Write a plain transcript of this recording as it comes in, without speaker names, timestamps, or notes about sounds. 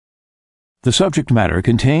The subject matter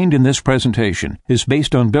contained in this presentation is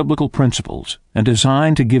based on biblical principles and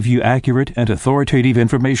designed to give you accurate and authoritative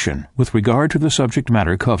information with regard to the subject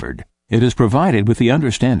matter covered. It is provided with the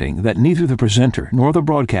understanding that neither the presenter nor the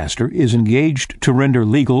broadcaster is engaged to render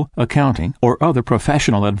legal, accounting, or other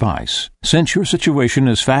professional advice. Since your situation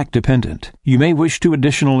is fact-dependent, you may wish to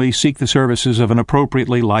additionally seek the services of an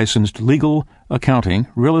appropriately licensed legal, accounting,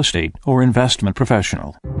 real estate, or investment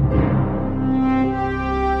professional.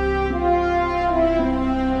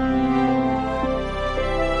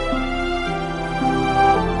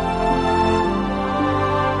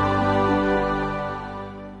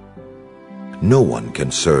 No one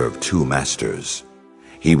can serve two masters.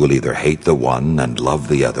 He will either hate the one and love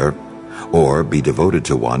the other, or be devoted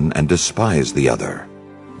to one and despise the other.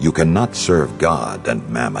 You cannot serve God and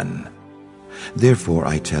mammon. Therefore,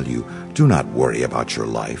 I tell you, do not worry about your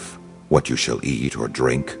life, what you shall eat or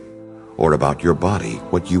drink, or about your body,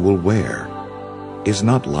 what you will wear. Is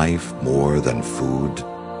not life more than food,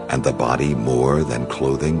 and the body more than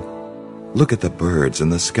clothing? Look at the birds in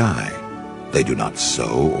the sky. They do not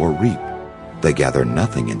sow or reap. They gather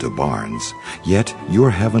nothing into barns, yet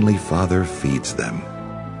your heavenly Father feeds them.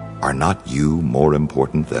 Are not you more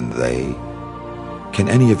important than they? Can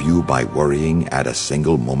any of you, by worrying, add a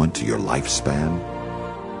single moment to your lifespan?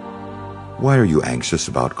 Why are you anxious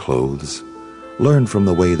about clothes? Learn from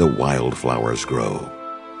the way the wildflowers grow.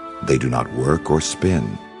 They do not work or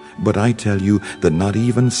spin, but I tell you that not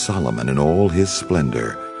even Solomon in all his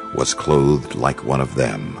splendor was clothed like one of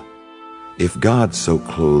them. If God so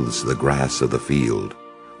clothes the grass of the field,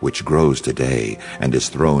 which grows today and is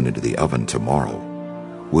thrown into the oven tomorrow,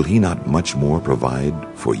 will he not much more provide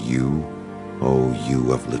for you, O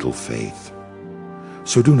you of little faith?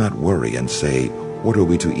 So do not worry and say, what are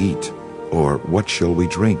we to eat? Or what shall we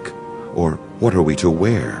drink? Or what are we to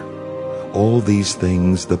wear? All these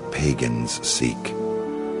things the pagans seek.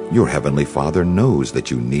 Your heavenly Father knows that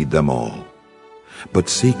you need them all. But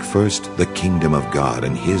seek first the kingdom of God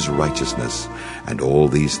and his righteousness, and all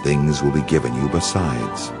these things will be given you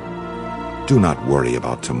besides. Do not worry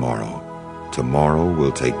about tomorrow. Tomorrow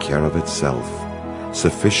will take care of itself.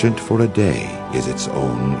 Sufficient for a day is its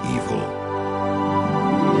own evil.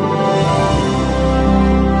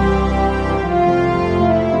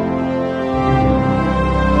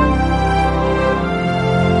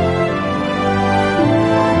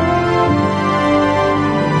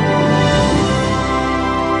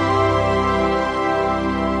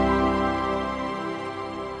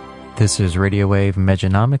 This is Radio Wave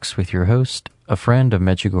Mejanomics with your host, a friend of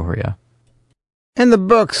Medjugorje. In the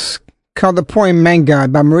books called The Poem Man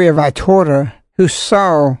God by Maria Vitorta, who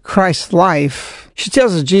saw Christ's life, she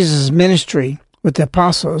tells of Jesus' ministry with the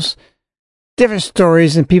apostles, different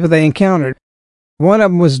stories and people they encountered. One of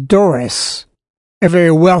them was Doris, a very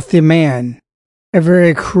wealthy man, a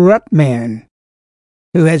very corrupt man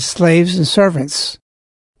who had slaves and servants.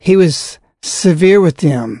 He was severe with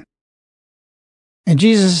them. And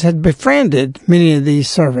Jesus had befriended many of these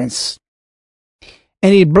servants.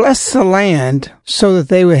 And he blessed the land so that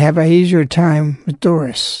they would have an easier time with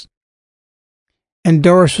Doris. And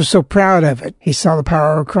Doris was so proud of it. He saw the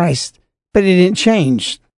power of Christ, but it didn't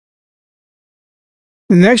change.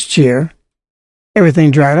 The next year,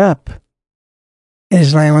 everything dried up, and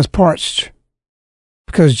his land was parched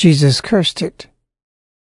because Jesus cursed it.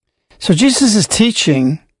 So Jesus is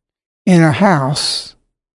teaching in a house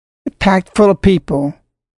packed full of people,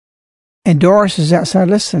 and Doris is outside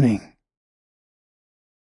listening.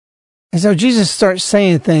 And so Jesus starts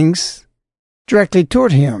saying things directly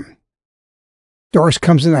toward him. Doris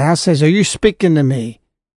comes in the house and says, "Are you speaking to me?"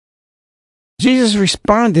 Jesus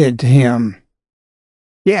responded to him,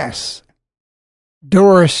 "Yes."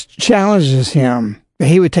 Doris challenges him that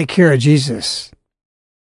he would take care of Jesus.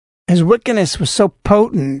 His wickedness was so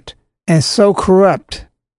potent and so corrupt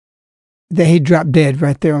that he dropped dead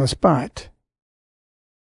right there on the spot.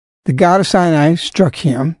 The God of Sinai struck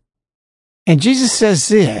him, and Jesus says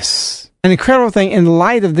this, an incredible thing, in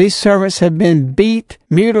light of these servants have been beat,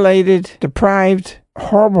 mutilated, deprived,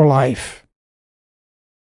 horrible life.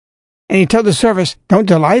 And he told the servants, don't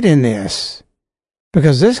delight in this,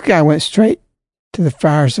 because this guy went straight to the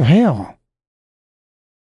fires of hell.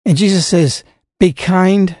 And Jesus says, be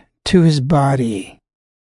kind to his body.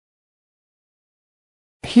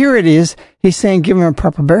 Here it is, he's saying give him a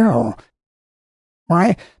proper burial.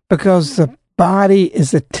 Why? Because the body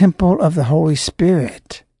is the temple of the Holy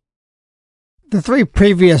Spirit. The 3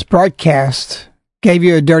 previous broadcasts gave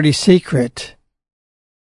you a dirty secret.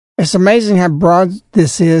 It's amazing how broad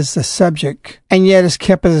this is, the subject, and yet it's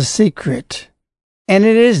kept as a secret. And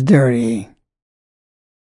it is dirty.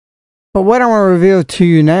 But what I want to reveal to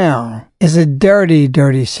you now is a dirty,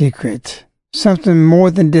 dirty secret. Something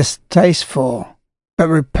more than distasteful, but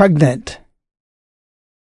repugnant.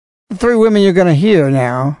 The three women you're going to hear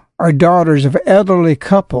now are daughters of an elderly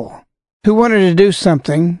couple who wanted to do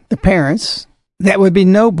something, the parents, that would be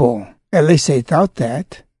noble. At least they thought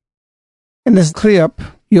that. In this clip,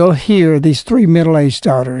 you'll hear these three middle-aged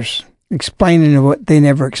daughters explaining what they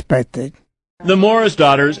never expected. The Morris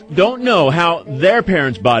daughters don't know how their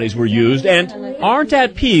parents' bodies were used and aren't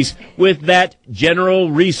at peace with that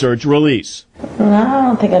general research release. No, I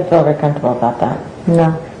don't think I'd feel very comfortable about that.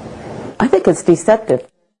 No. I think it's deceptive.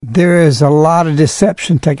 There is a lot of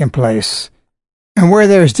deception taking place. And where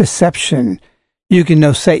there's deception, you can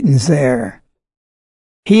know Satan's there.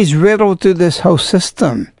 He's riddled through this whole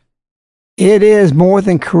system. It is more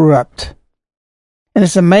than corrupt. And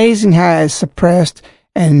it's amazing how it's suppressed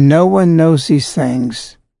and no one knows these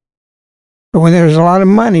things. But when there's a lot of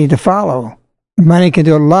money to follow, money can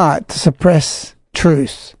do a lot to suppress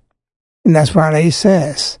truth. And that's why he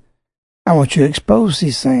says, I want you to expose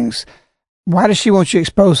these things. Why does she want you to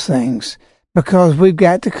expose things? Because we've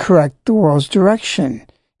got to correct the world's direction.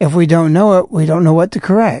 If we don't know it, we don't know what to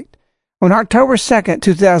correct. On October 2nd,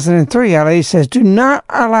 2003, Our Lady says, do not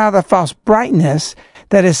allow the false brightness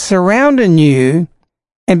that is surrounding you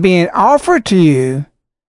and being offered to you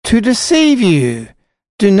to deceive you.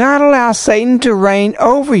 Do not allow Satan to reign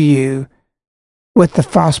over you with the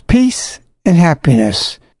false peace and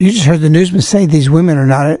happiness. You just heard the newsman say these women are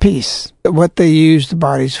not at peace, what they use the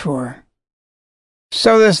bodies for.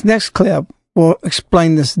 So this next clip will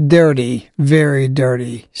explain this dirty, very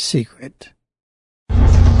dirty secret.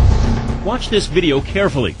 Watch this video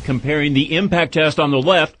carefully, comparing the impact test on the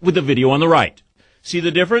left with the video on the right. See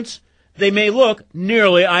the difference? They may look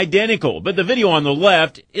nearly identical, but the video on the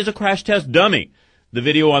left is a crash test dummy. The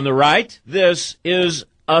video on the right, this is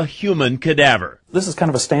a human cadaver. This is kind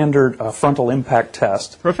of a standard frontal impact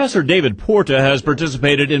test. Professor David Porta has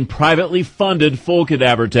participated in privately funded full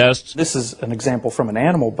cadaver tests. This is an example from an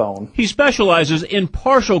animal bone. He specializes in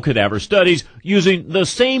partial cadaver studies using the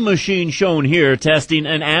same machine shown here, testing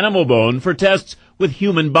an animal bone for tests with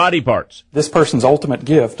human body parts. This person's ultimate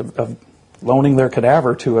gift of loaning their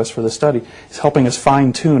cadaver to us for the study is helping us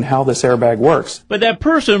fine-tune how this airbag works. But that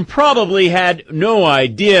person probably had no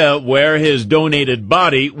idea where his donated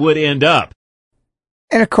body would end up.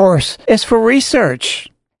 And of course, it's for research.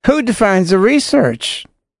 Who defines the research?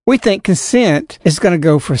 We think consent is going to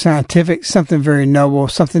go for scientific, something very noble,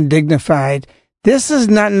 something dignified. This is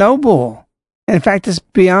not noble. In fact, it's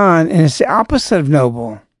beyond, and it's the opposite of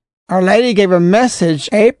noble. Our Lady gave a message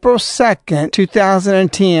April 2nd,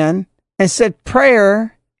 2010, and said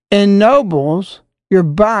prayer ennobles your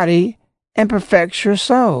body and perfects your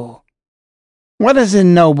soul. What does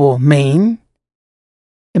ennoble mean?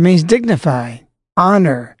 It means dignify,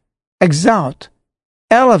 honor, exalt,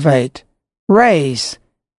 elevate, raise,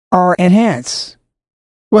 or enhance.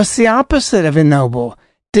 What's the opposite of ennoble?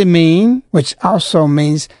 Demean, which also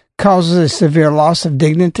means causes a severe loss of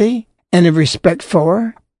dignity and of respect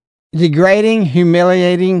for. Degrading,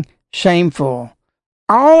 humiliating, shameful.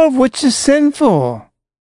 All of which is sinful.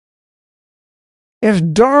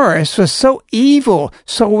 If Doris was so evil,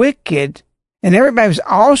 so wicked, and everybody was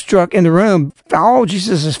awestruck in the room, all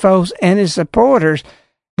Jesus' foes and his supporters,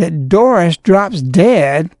 that Doris drops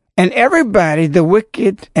dead, and everybody, the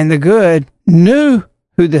wicked and the good, knew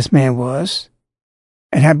who this man was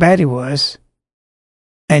and how bad he was.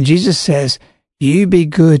 And Jesus says, you be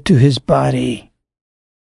good to his body.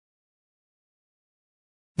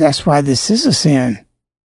 That's why this is a sin.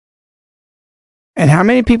 And how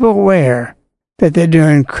many people are aware that they're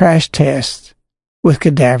doing crash tests with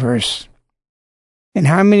cadavers? And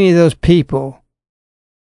how many of those people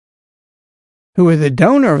who are the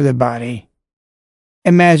donor of the body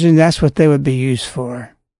imagine that's what they would be used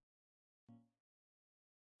for?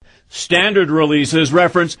 Standard releases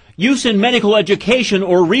reference use in medical education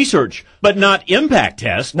or research, but not impact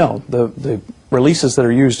tests. No, the releases that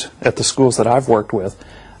are used at the schools that I've worked with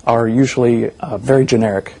are usually very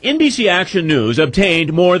generic. NBC Action News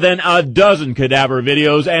obtained more than a dozen cadaver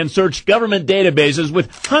videos and searched government databases with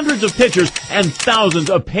hundreds of pictures and thousands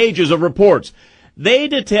of pages of reports. They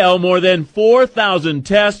detail more than 4,000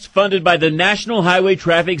 tests funded by the National Highway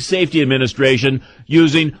Traffic Safety Administration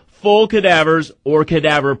using full cadavers or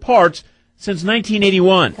cadaver parts since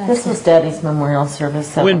 1981. This was Daddy's memorial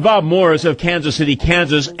service. When Bob Morris of Kansas City,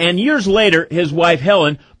 Kansas, and years later his wife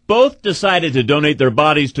Helen both decided to donate their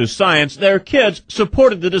bodies to science, their kids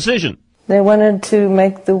supported the decision. They wanted to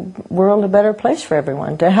make the world a better place for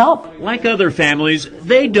everyone, to help. Like other families,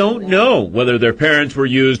 they don't know whether their parents were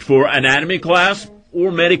used for anatomy class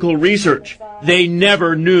or medical research. They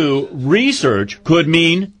never knew research could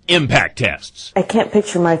mean impact tests. I can't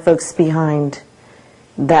picture my folks behind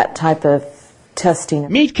that type of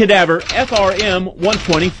testing. Meet cadaver FRM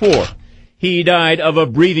 124. He died of a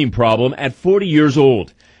breathing problem at 40 years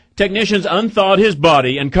old. Technicians unthawed his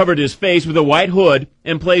body and covered his face with a white hood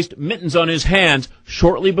and placed mittens on his hands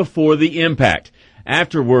shortly before the impact.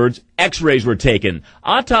 Afterwards, x-rays were taken.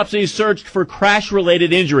 Autopsies searched for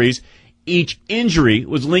crash-related injuries. Each injury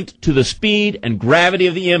was linked to the speed and gravity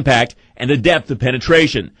of the impact and the depth of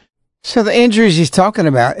penetration. So the injuries he's talking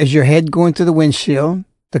about is your head going through the windshield,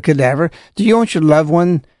 the cadaver. Do you want your loved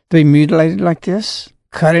one to be mutilated like this?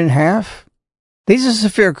 Cut in half? These are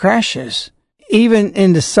severe crashes, even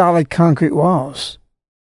into solid concrete walls.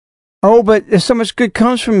 Oh, but there's so much good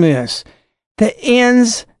comes from this. The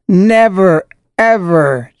ends never,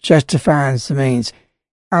 ever justifies the means.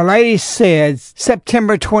 Our Lady said,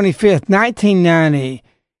 September 25th, 1990,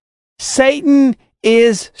 Satan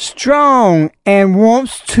is strong and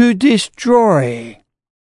wants to destroy.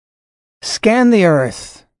 Scan the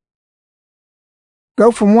earth.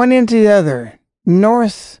 Go from one end to the other,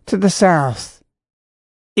 north to the south,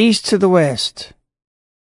 east to the west.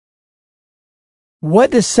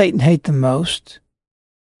 What does Satan hate the most?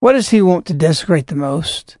 What does he want to desecrate the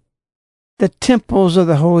most? The temples of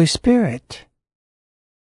the Holy Spirit.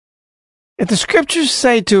 If the scriptures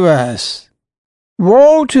say to us,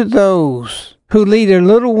 woe to those who lead a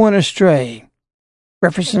little one astray,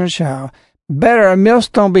 referencing a child, better a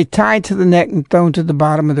millstone be tied to the neck and thrown to the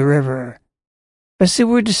bottom of the river. But see,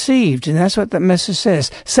 we're deceived, and that's what that message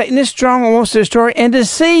says. Satan is strong and wants to destroy and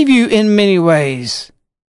deceive you in many ways.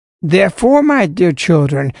 Therefore, my dear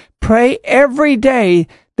children, pray every day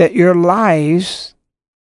that your lives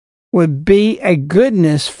would be a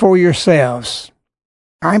goodness for yourselves.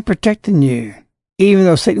 I'm protecting you, even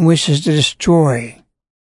though Satan wishes to destroy.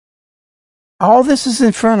 All this is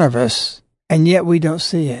in front of us, and yet we don't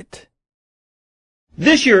see it.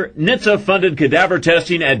 This year, NHTSA funded cadaver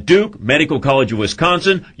testing at Duke, Medical College of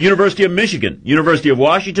Wisconsin, University of Michigan, University of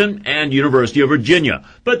Washington, and University of Virginia.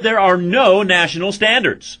 But there are no national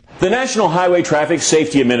standards. The National Highway Traffic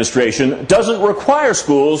Safety Administration doesn't require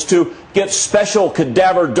schools to get special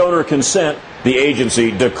cadaver donor consent. The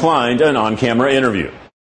agency declined an on-camera interview.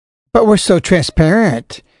 But we're so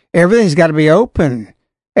transparent. Everything's got to be open.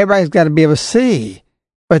 Everybody's got to be able to see.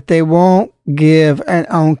 But they won't give an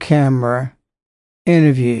on-camera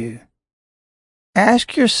interview.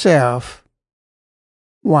 Ask yourself,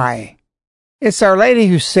 why? It's Our Lady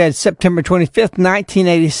who said, September 25th,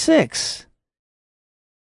 1986,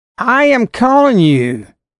 I am calling you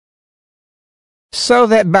so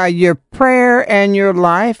that by your prayer and your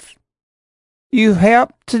life, you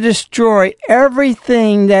help to destroy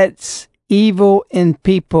everything that's evil in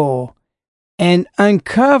people and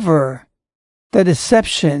uncover the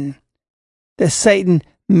deception that Satan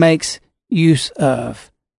makes use of.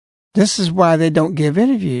 This is why they don't give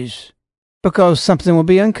interviews, because something will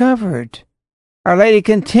be uncovered. Our Lady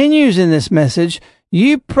continues in this message,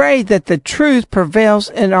 you pray that the truth prevails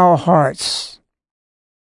in all hearts.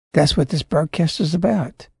 That's what this broadcast is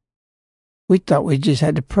about. We thought we just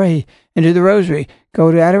had to pray and do the rosary,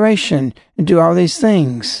 go to adoration, and do all these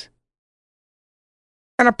things.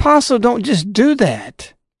 An apostle don't just do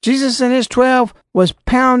that. Jesus and his 12 was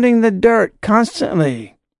pounding the dirt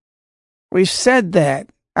constantly. We've said that.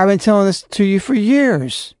 I've been telling this to you for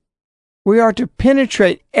years. We are to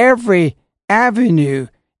penetrate every avenue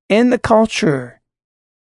in the culture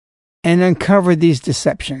and uncover these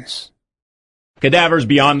deceptions. Cadavers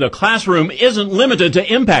beyond the classroom isn't limited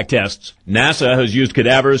to impact tests. NASA has used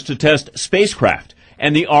cadavers to test spacecraft,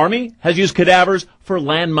 and the Army has used cadavers for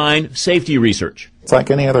landmine safety research. It's like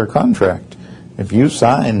any other contract. If you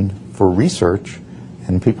sign for research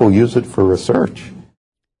and people use it for research.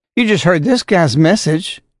 You just heard this guy's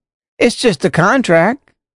message. It's just a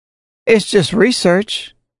contract. It's just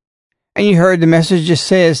research. And you heard the message just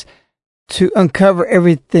says to uncover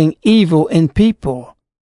everything evil in people.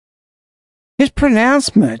 His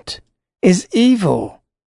pronouncement is evil.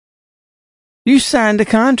 You signed a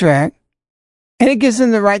contract, and it gives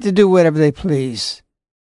them the right to do whatever they please.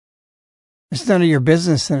 It's none of your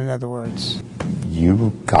business, in other words.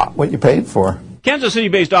 You got what you paid for. Kansas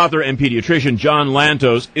City-based author and pediatrician John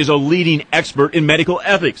Lantos is a leading expert in medical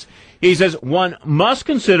ethics. He says one must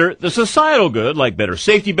consider the societal good, like better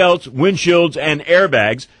safety belts, windshields, and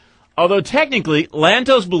airbags. Although technically,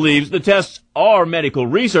 Lantos believes the tests are medical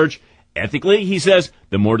research, ethically, he says,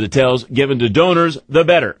 the more details given to donors, the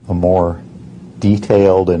better. A more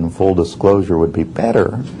detailed and full disclosure would be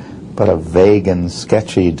better, but a vague and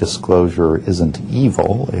sketchy disclosure isn't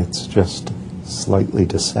evil. It's just slightly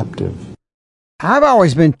deceptive. I've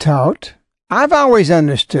always been taught, I've always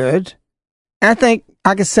understood, I think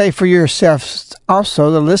I could say for yourselves also,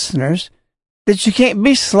 the listeners, that you can't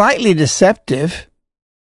be slightly deceptive.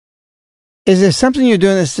 Is there something you're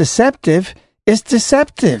doing that's deceptive? It's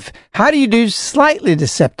deceptive. How do you do slightly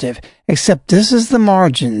deceptive? Except this is the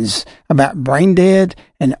margins about brain dead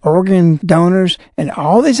and organ donors and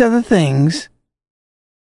all these other things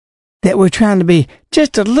that we're trying to be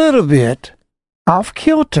just a little bit off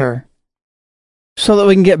kilter so that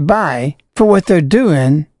we can get by for what they're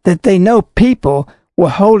doing, that they know people will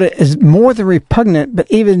hold it as more than repugnant, but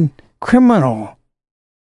even criminal.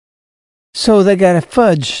 So they got to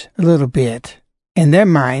fudge a little bit in their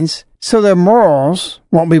minds so their morals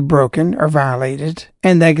won't be broken or violated,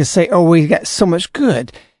 and they can say, oh, we got so much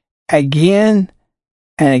good, again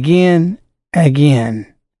and again and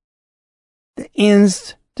again. The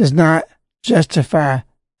ends does not justify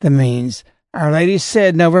the means. Our Lady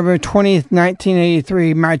said, November 20th,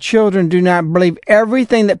 1983, my children, do not believe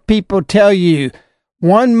everything that people tell you.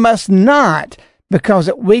 One must not, because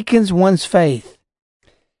it weakens one's faith.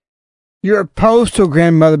 You're opposed to a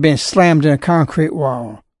grandmother being slammed in a concrete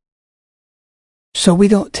wall. So we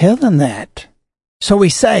don't tell them that. So we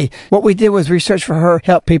say, what we did with research for her,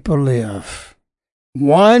 help people live.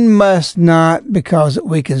 One must not, because it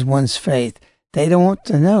weakens one's faith. They don't want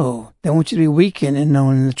to know. They want you to be weakened in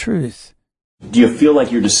knowing the truth. Do you feel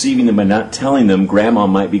like you're deceiving them by not telling them Grandma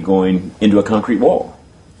might be going into a concrete wall?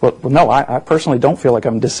 Well, no, I personally don't feel like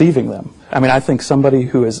I'm deceiving them. I mean, I think somebody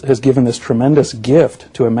who has given this tremendous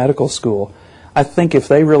gift to a medical school, I think if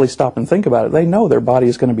they really stop and think about it, they know their body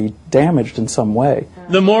is going to be damaged in some way.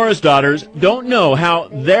 The Morris daughters don't know how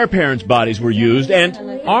their parents' bodies were used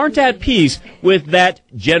and aren't at peace with that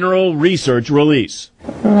general research release.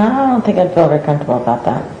 No, I don't think I'd feel very comfortable about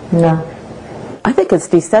that. No. I think it's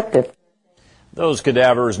deceptive. Those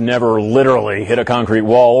cadavers never literally hit a concrete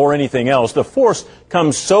wall or anything else. The force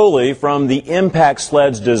comes solely from the impact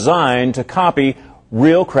sleds designed to copy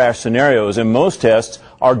real crash scenarios, and most tests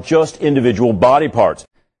are just individual body parts.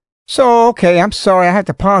 So, okay, I'm sorry. I have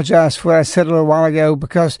to apologize for what I said a little while ago,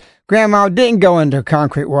 because Grandma didn't go into a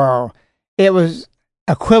concrete wall. It was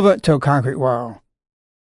equivalent to a concrete wall.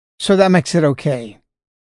 So that makes it okay.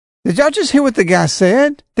 Did y'all just hear what the guy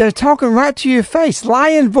said? They're talking right to your face,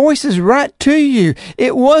 lying voices right to you.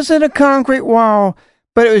 It wasn't a concrete wall,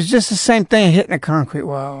 but it was just the same thing hitting a concrete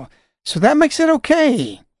wall. So that makes it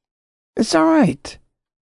okay. It's all right.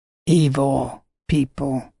 Evil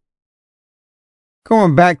people.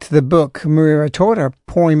 Going back to the book, Maria Retorta,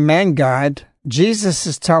 Poem Man God, Jesus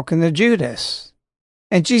is talking to Judas.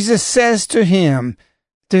 And Jesus says to him,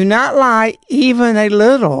 do not lie even a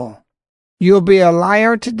little. You'll be a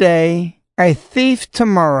liar today, a thief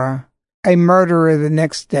tomorrow, a murderer the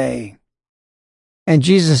next day. And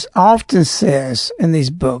Jesus often says in these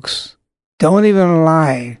books, don't even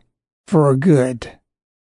lie for a good.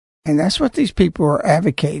 And that's what these people are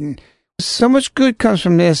advocating. So much good comes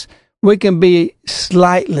from this, we can be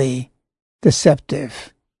slightly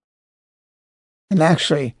deceptive. And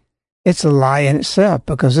actually, it's a lie in itself,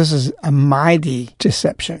 because this is a mighty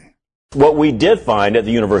deception. What we did find at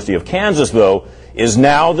the University of Kansas, though, is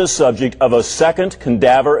now the subject of a second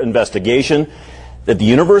cadaver investigation. At the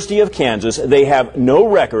University of Kansas, they have no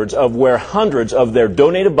records of where hundreds of their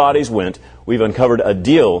donated bodies went. We've uncovered a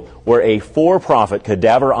deal where a for-profit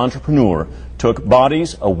cadaver entrepreneur took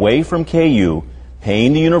bodies away from KU,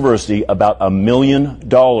 paying the university about $1 million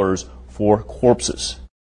for corpses.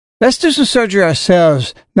 Let's do some surgery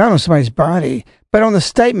ourselves, not on somebody's body, but on the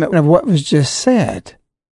statement of what was just said.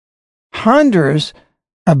 Hundreds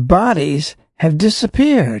of bodies have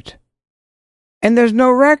disappeared, and there's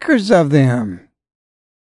no records of them.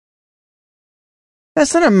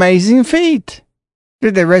 That's an amazing feat.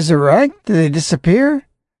 Did they resurrect? Did they disappear?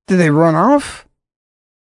 Did they run off?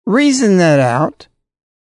 Reason that out.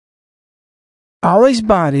 All these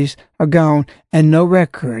bodies are gone and no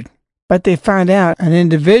record, but they find out an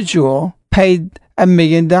individual paid $1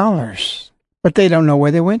 million, but they don't know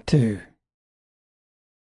where they went to.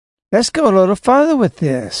 Let's go a little further with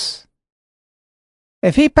this.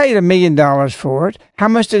 If he paid $1 million for it, how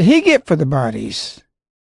much did he get for the bodies?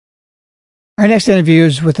 Our next interview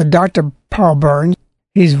is with Dr. Paul Burns.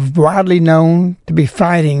 He's widely known to be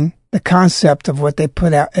fighting the concept of what they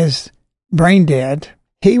put out as brain dead.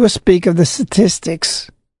 He will speak of the statistics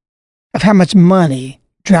of how much money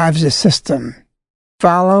drives the system.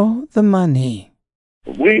 Follow the money.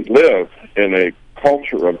 We live in a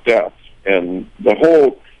culture of death, and the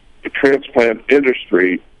whole transplant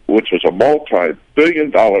industry which was a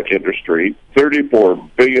multi-billion-dollar industry. $34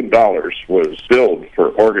 billion was billed for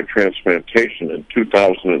organ transplantation in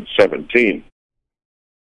 2017.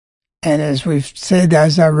 And as we've said,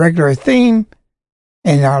 that's our regular theme,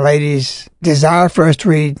 and Our Lady's desire for us to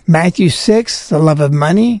read Matthew 6, the love of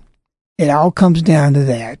money, it all comes down to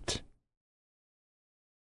that.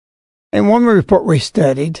 In one report we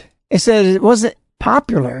studied, it said it wasn't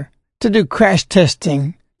popular to do crash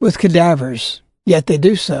testing with cadavers, yet they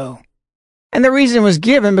do so. And the reason was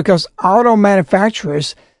given because auto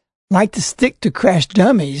manufacturers like to stick to crash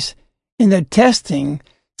dummies in their testing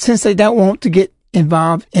since they don't want to get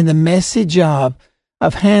involved in the messy job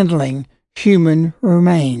of handling human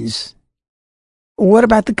remains. What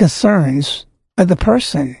about the concerns of the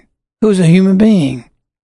person who's a human being?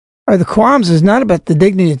 Or the qualms is not about the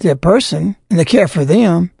dignity of the person and the care for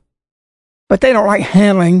them, but they don't like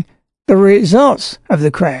handling the results of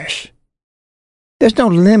the crash. There's no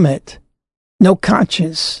limit, no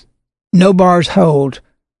conscience, no bars hold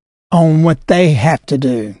on what they have to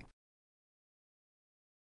do.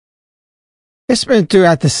 It's been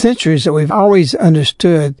throughout the centuries that we've always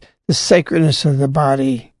understood the sacredness of the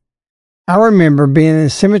body. I remember being in the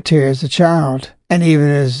cemetery as a child, and even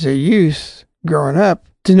as a youth growing up,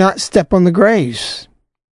 do not step on the graves.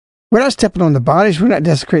 We're not stepping on the bodies, we're not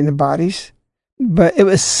desecrating the bodies, but it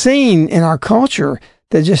was seen in our culture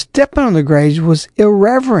that just stepping on the graves was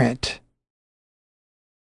irreverent.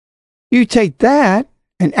 You take that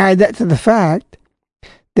and add that to the fact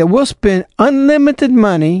that we'll spend unlimited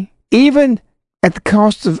money, even at the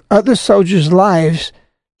cost of other soldiers' lives,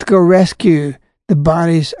 to go rescue the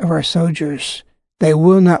bodies of our soldiers. They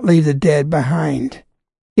will not leave the dead behind,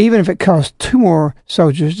 even if it costs 2 more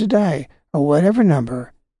soldiers to die, or whatever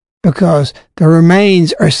number, because the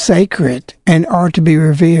remains are sacred and are to be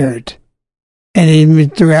revered. And even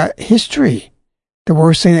throughout history, the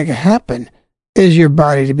worst thing that could happen is your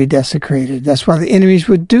body to be desecrated. That's why the enemies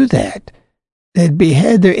would do that. They'd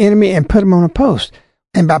behead their enemy and put him on a post.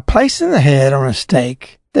 And by placing the head on a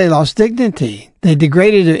stake, they lost dignity. They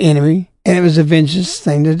degraded their enemy, and it was a vengeance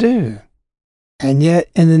thing to do. And yet,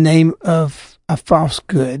 in the name of a false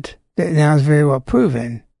good that now is very well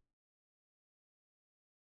proven,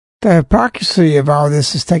 the hypocrisy of all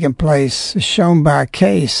this has taken place is shown by a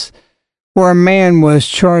case where a man was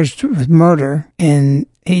charged with murder, and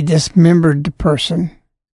he dismembered the person,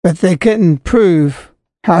 but they couldn't prove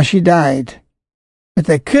how she died. But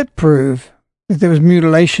they could prove that there was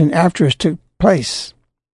mutilation after it took place.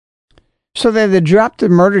 So they dropped the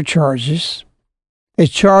murder charges. They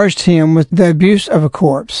charged him with the abuse of a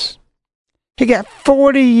corpse. He got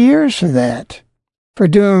 40 years for that, for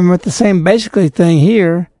doing with the same basically thing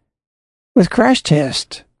here with crash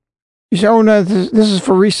test. You say, oh no, this is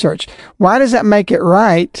for research. Why does that make it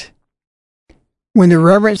right when the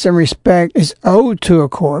reverence and respect is owed to a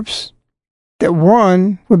corpse, that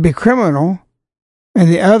one would be criminal and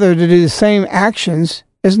the other to do the same actions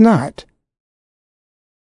is not?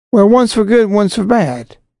 Well, one's for good, one's for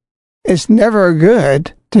bad. It's never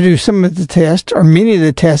good to do some of the tests or many of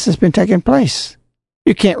the tests that's been taking place.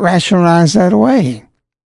 You can't rationalize that away.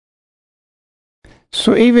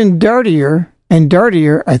 So even dirtier and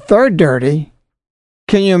dirtier, a third dirty,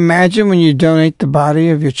 can you imagine when you donate the body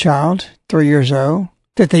of your child, 3 years old,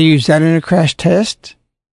 that they use that in a crash test?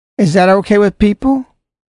 Is that okay with people?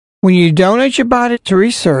 When you donate your body to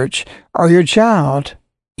research or your child,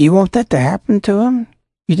 you want that to happen to them?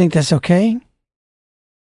 You think that's okay?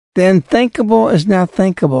 The unthinkable is now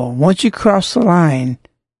thinkable. Once you cross the line,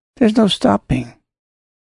 there's no stopping.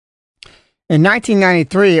 In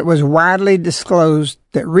 1993, it was widely disclosed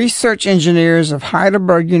that research engineers of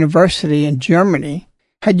Heidelberg University in Germany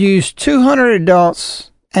had used 200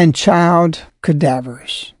 adults and child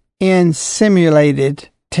cadavers in simulated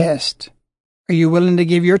tests. Are you willing to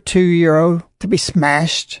give your 2-year-old to be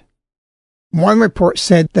smashed? One report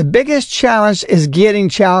said the biggest challenge is getting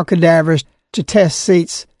child cadavers to test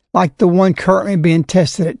seats like the one currently being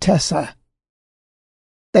tested at Tessa.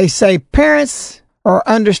 They say parents are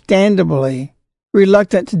understandably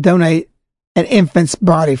reluctant to donate an infant's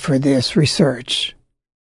body for this research.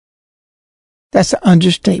 That's an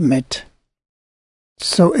understatement.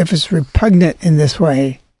 So if it's repugnant in this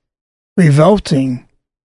way, revolting,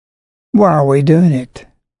 why are we doing it?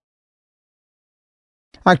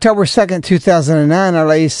 October 2nd, 2009, Our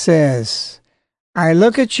Lady says, I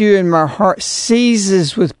look at you and my heart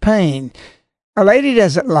seizes with pain. Our Lady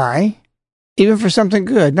doesn't lie, even for something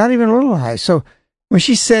good, not even a little lie. So when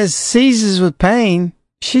she says seizes with pain,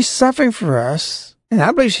 she's suffering for us. And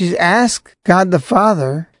I believe she's asked God the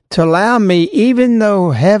Father to allow me, even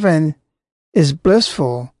though heaven is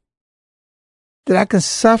blissful, that I can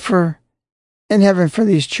suffer in heaven for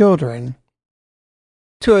these children,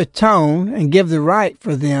 to atone and give the right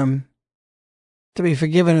for them to be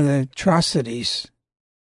forgiven of the atrocities.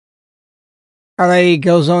 Our Lady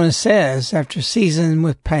goes on and says, after seasoning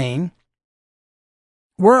with pain,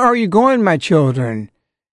 "Where are you going, my children?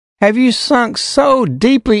 Have you sunk so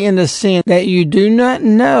deeply into sin that you do not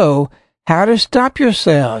know how to stop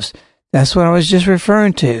yourselves?" That's what I was just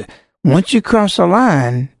referring to. Once you cross a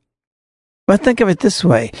line, but think of it this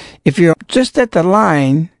way. If you're just at the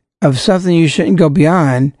line of something you shouldn't go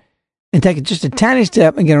beyond and take just a tiny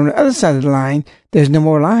step and get on the other side of the line, there's no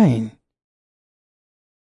more line.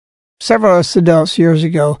 Several of us adults years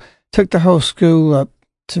ago took the whole school up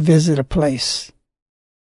to visit a place.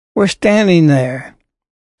 We're standing there.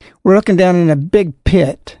 We're looking down in a big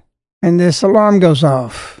pit, and this alarm goes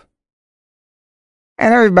off.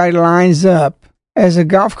 And everybody lines up as a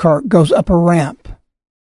golf cart goes up a ramp.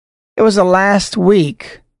 It was the last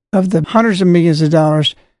week of the hundreds of millions of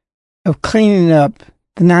dollars of cleaning up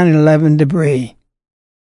the 9/11 debris.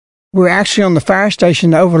 We're actually on the fire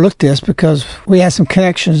station to overlook this because we had some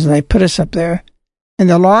connections and they put us up there. And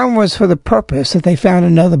the alarm was for the purpose that they found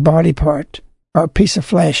another body part or a piece of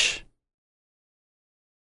flesh.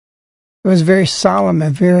 It was very solemn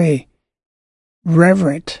and very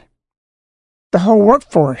reverent. The whole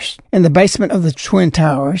workforce in the basement of the Twin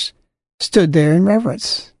Towers stood there in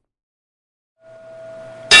reverence.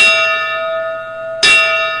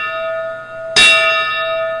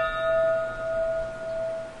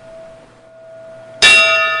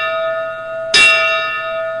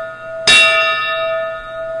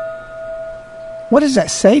 What does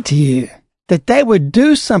that say to you? That they would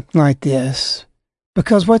do something like this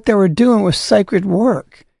because what they were doing was sacred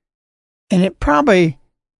work. And it probably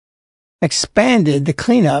expanded the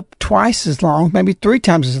cleanup twice as long, maybe 3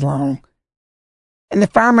 times as long. And the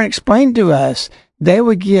firemen explained to us they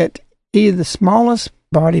would get either the smallest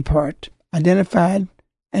body part identified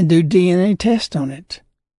and do DNA test on it.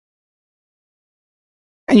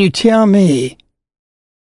 And you tell me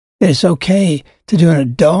that it's okay to do an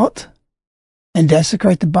adult and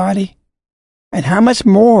desecrate the body? And how much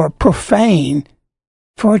more profane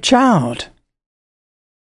for a child?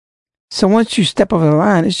 So once you step over the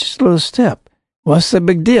line, it's just a little step. What's the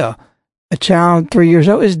big deal? A child 3 years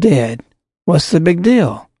old is dead. What's the big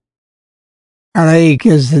deal? Our Lady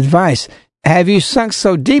gives advice. Have you sunk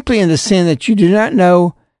so deeply into sin that you do not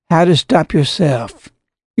know how to stop yourself?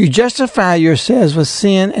 You justify yourselves with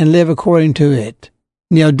sin and live according to it.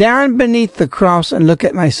 Kneel down beneath the cross and look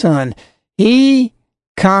at my son. He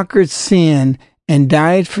conquered sin and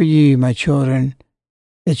died for you, my children,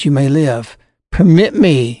 that you may live. Permit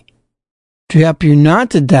me to help you not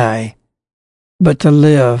to die, but to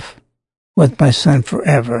live with my son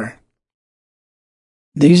forever.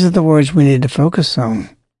 These are the words we need to focus on.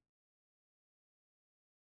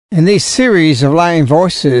 And these series of lying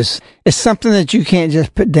voices is something that you can't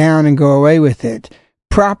just put down and go away with it.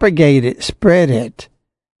 Propagate it, spread it.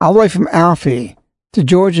 All the way from Alfie to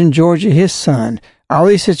George and Georgia, his son, all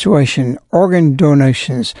these situations, organ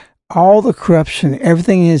donations, all the corruption,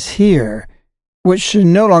 everything is here, which should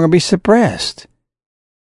no longer be suppressed.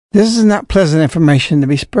 This is not pleasant information to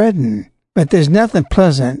be spreading, but there's nothing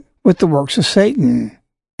pleasant with the works of Satan.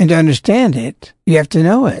 And to understand it, you have to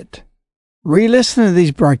know it. Re-listen to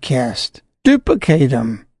these broadcasts, duplicate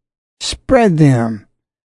them, spread them,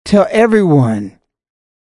 tell everyone,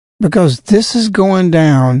 because this is going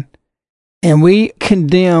down. And we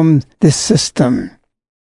condemn this system.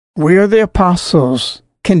 We are the apostles.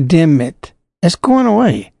 Condemn it. It's going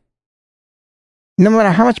away. No matter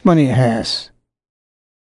how much money it has.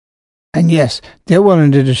 And yes, they're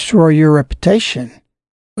willing to destroy your reputation.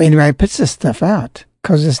 Anybody puts this stuff out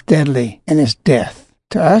because it's deadly and it's death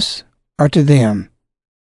to us or to them.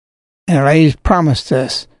 And our Lady's promised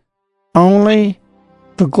us only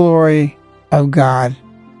the glory of God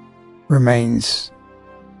remains.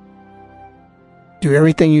 Do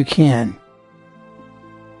everything you can.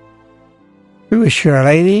 We wish you, Our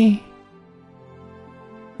Lady.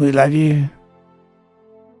 We love you.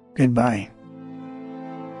 Goodbye.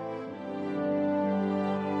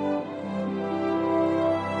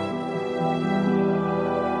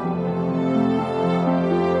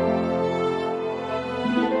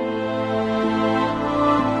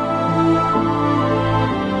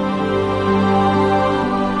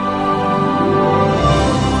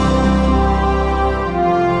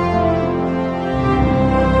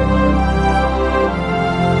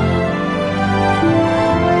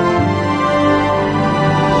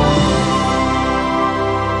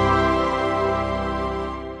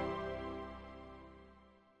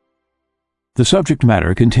 The subject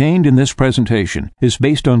matter contained in this presentation is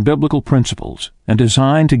based on biblical principles and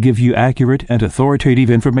designed to give you accurate and authoritative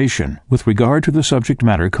information with regard to the subject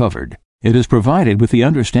matter covered. It is provided with the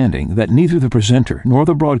understanding that neither the presenter nor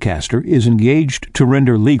the broadcaster is engaged to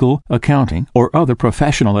render legal, accounting, or other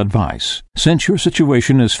professional advice. Since your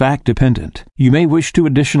situation is fact-dependent, you may wish to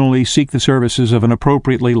additionally seek the services of an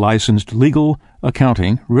appropriately licensed legal,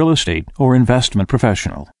 accounting, real estate, or investment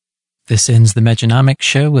professional. This ends the Mejanomics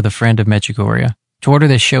Show with a Friend of Medjugorje. To order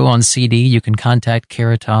this show on CD, you can contact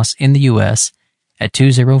Caritas in the U.S. at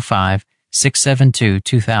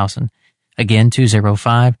 205-672-2000. Again,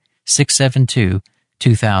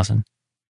 205-672-2000.